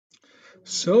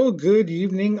So good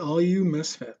evening, all you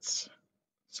misfits.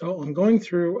 So I'm going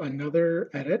through another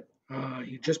edit.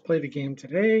 You just played a game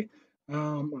today.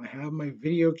 I have my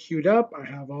video queued up. I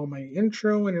have all my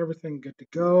intro and everything good to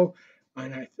go.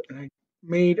 And I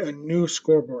made a new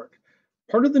scoreboard.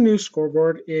 Part of the new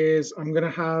scoreboard is I'm going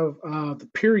to have the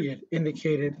period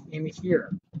indicated in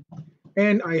here.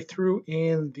 And I threw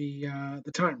in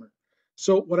the timer.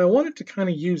 So what I wanted to kind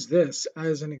of use this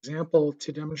as an example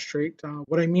to demonstrate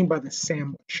what I mean by the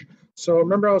sandwich. So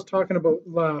remember I was talking about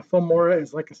Filmora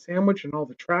is like a sandwich and all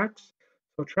the tracks.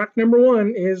 So track number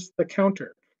 1 is the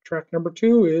counter. Track number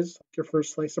 2 is like your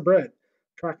first slice of bread.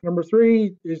 Track number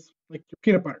 3 is like your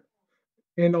peanut butter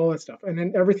and all that stuff. And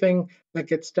then everything that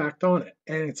gets stacked on it.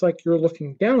 And it's like you're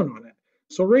looking down on it.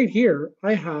 So right here,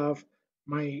 I have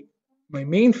my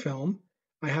main film,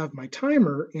 I have my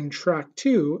timer in track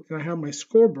 2, and I have my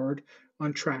scoreboard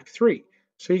on track 3.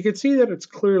 So you can see that it's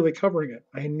clearly covering it.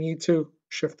 I need to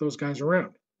shift those guys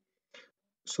around.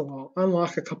 So I'll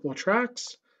unlock a couple of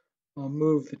tracks. I'll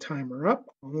move the timer up.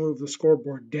 I'll move the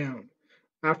scoreboard down.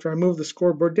 After I move the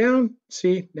scoreboard down,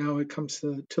 see, now it comes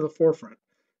to the forefront.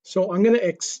 So I'm going to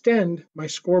extend my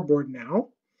scoreboard now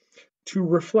to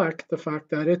reflect the fact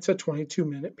that it's a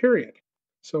 22-minute period.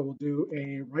 So we'll do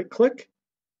a right click,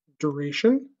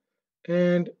 duration,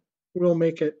 and we'll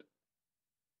make it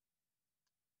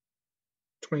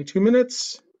 22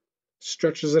 minutes,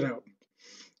 stretches it out.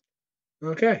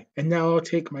 Okay, and now I'll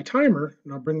take my timer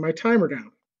and I'll bring my timer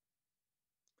down.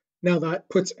 Now that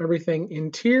puts everything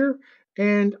in tier,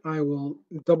 and I will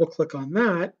double click on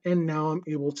that, and now I'm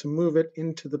able to move it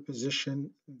into the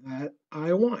position that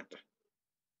I want.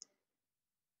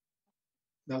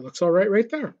 That looks all right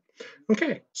there.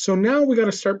 Okay, so now we got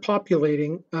to start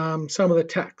populating some of the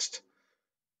text.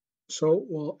 So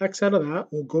we'll X out of that,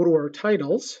 we'll go to our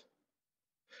titles,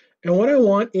 and what I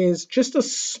want is just a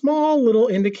small little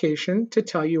indication to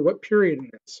tell you what period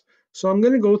it is. So I'm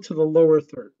going to go to the lower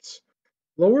thirds.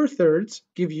 Lower thirds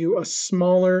give you a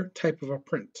smaller type of a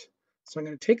print. So I'm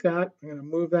going to take that, I'm going to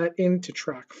move that into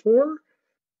track 4,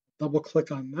 double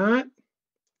click on that,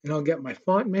 and I'll get my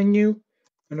font menu,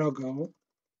 and I'll go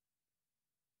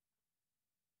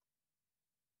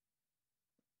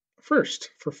first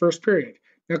for first period.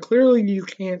 Now clearly you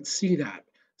can't see that.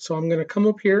 So I'm going to come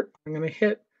up here, I'm going to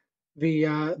hit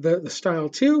the style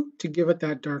 2 to give it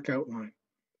that dark outline.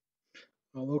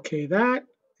 I'll okay that,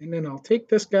 and then I'll take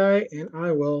this guy and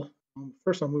I will,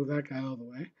 first I'll move that guy out of the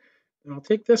way, and I'll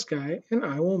take this guy and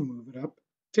I will move it up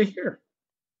to here.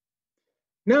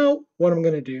 Now what I'm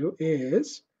going to do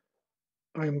is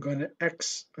I'm going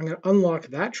to unlock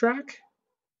that track,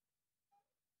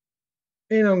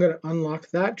 and I'm going to unlock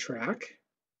that track.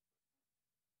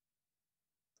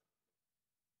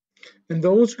 And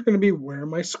those are going to be where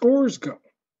my scores go.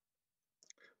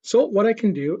 So what I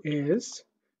can do is,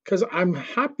 because I'm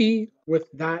happy with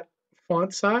that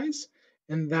font size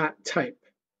and that type,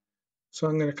 so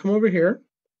I'm going to come over here.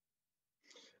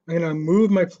 I'm going to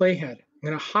move my playhead. I'm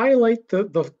going to highlight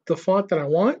the font that I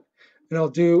want, and I'll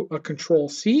do a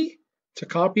Control-C to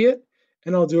copy it,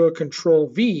 and I'll do a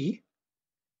Control-V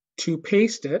to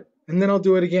paste it, and then I'll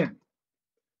do it again.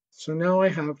 So now I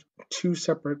have 2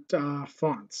 separate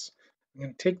fonts. I'm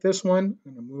going to take this one,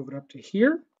 I'm going to move it up to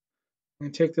here. I'm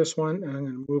going to take this one, and I'm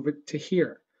going to move it to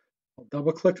here. I'll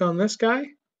double click on this guy.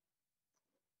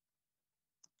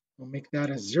 I'll make that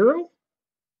a 0.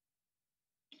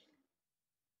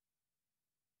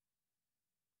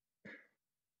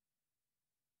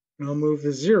 And I'll move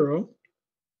the 0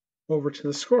 over to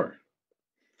the score.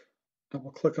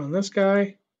 Double click on this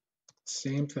guy,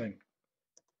 same thing.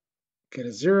 Get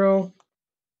a 0,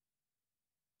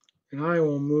 and I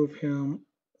will move him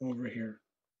over here.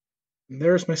 And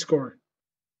there's my score.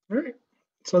 All right,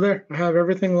 so there, I have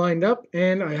everything lined up,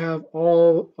 and I have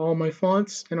all my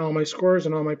fonts and all my scores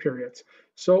and all my periods.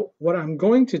 So what I'm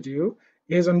going to do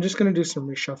is I'm just going to do some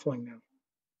reshuffling now.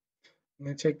 I'm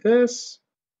going to take this,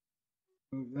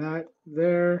 move that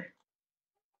there.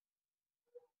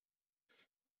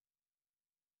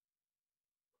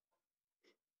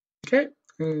 Okay,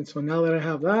 and so now that I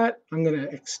have that, I'm going to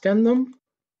extend them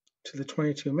to the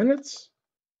 22 minutes.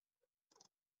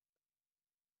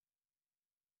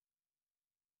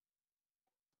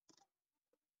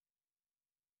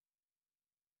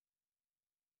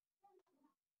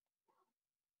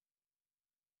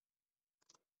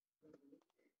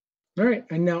 All right,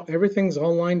 and now everything's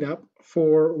all lined up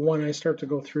for when I start to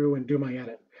go through and do my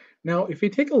edit. Now, if you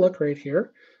take a look right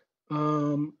here,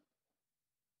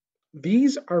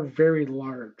 these are very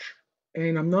large,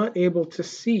 and I'm not able to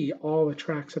see all the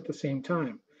tracks at the same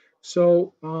time.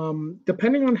 So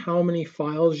depending on how many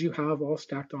files you have all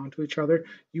stacked onto each other,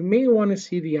 you may want to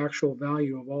see the actual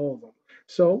value of all of them.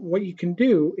 So what you can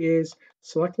do is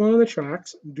select one of the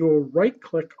tracks, do a right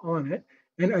click on it,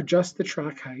 and adjust the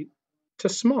track height to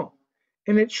small.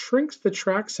 And it shrinks the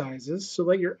track sizes so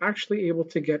that you're actually able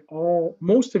to get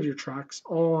most of your tracks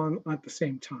all on at the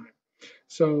same time.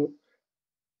 So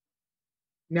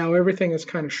now everything is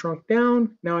kind of shrunk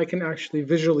down. Now I can actually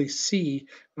visually see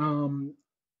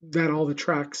that all the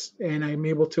tracks, and I'm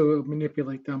able to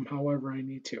manipulate them however I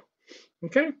need to.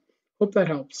 Okay, hope that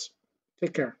helps.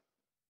 Take care.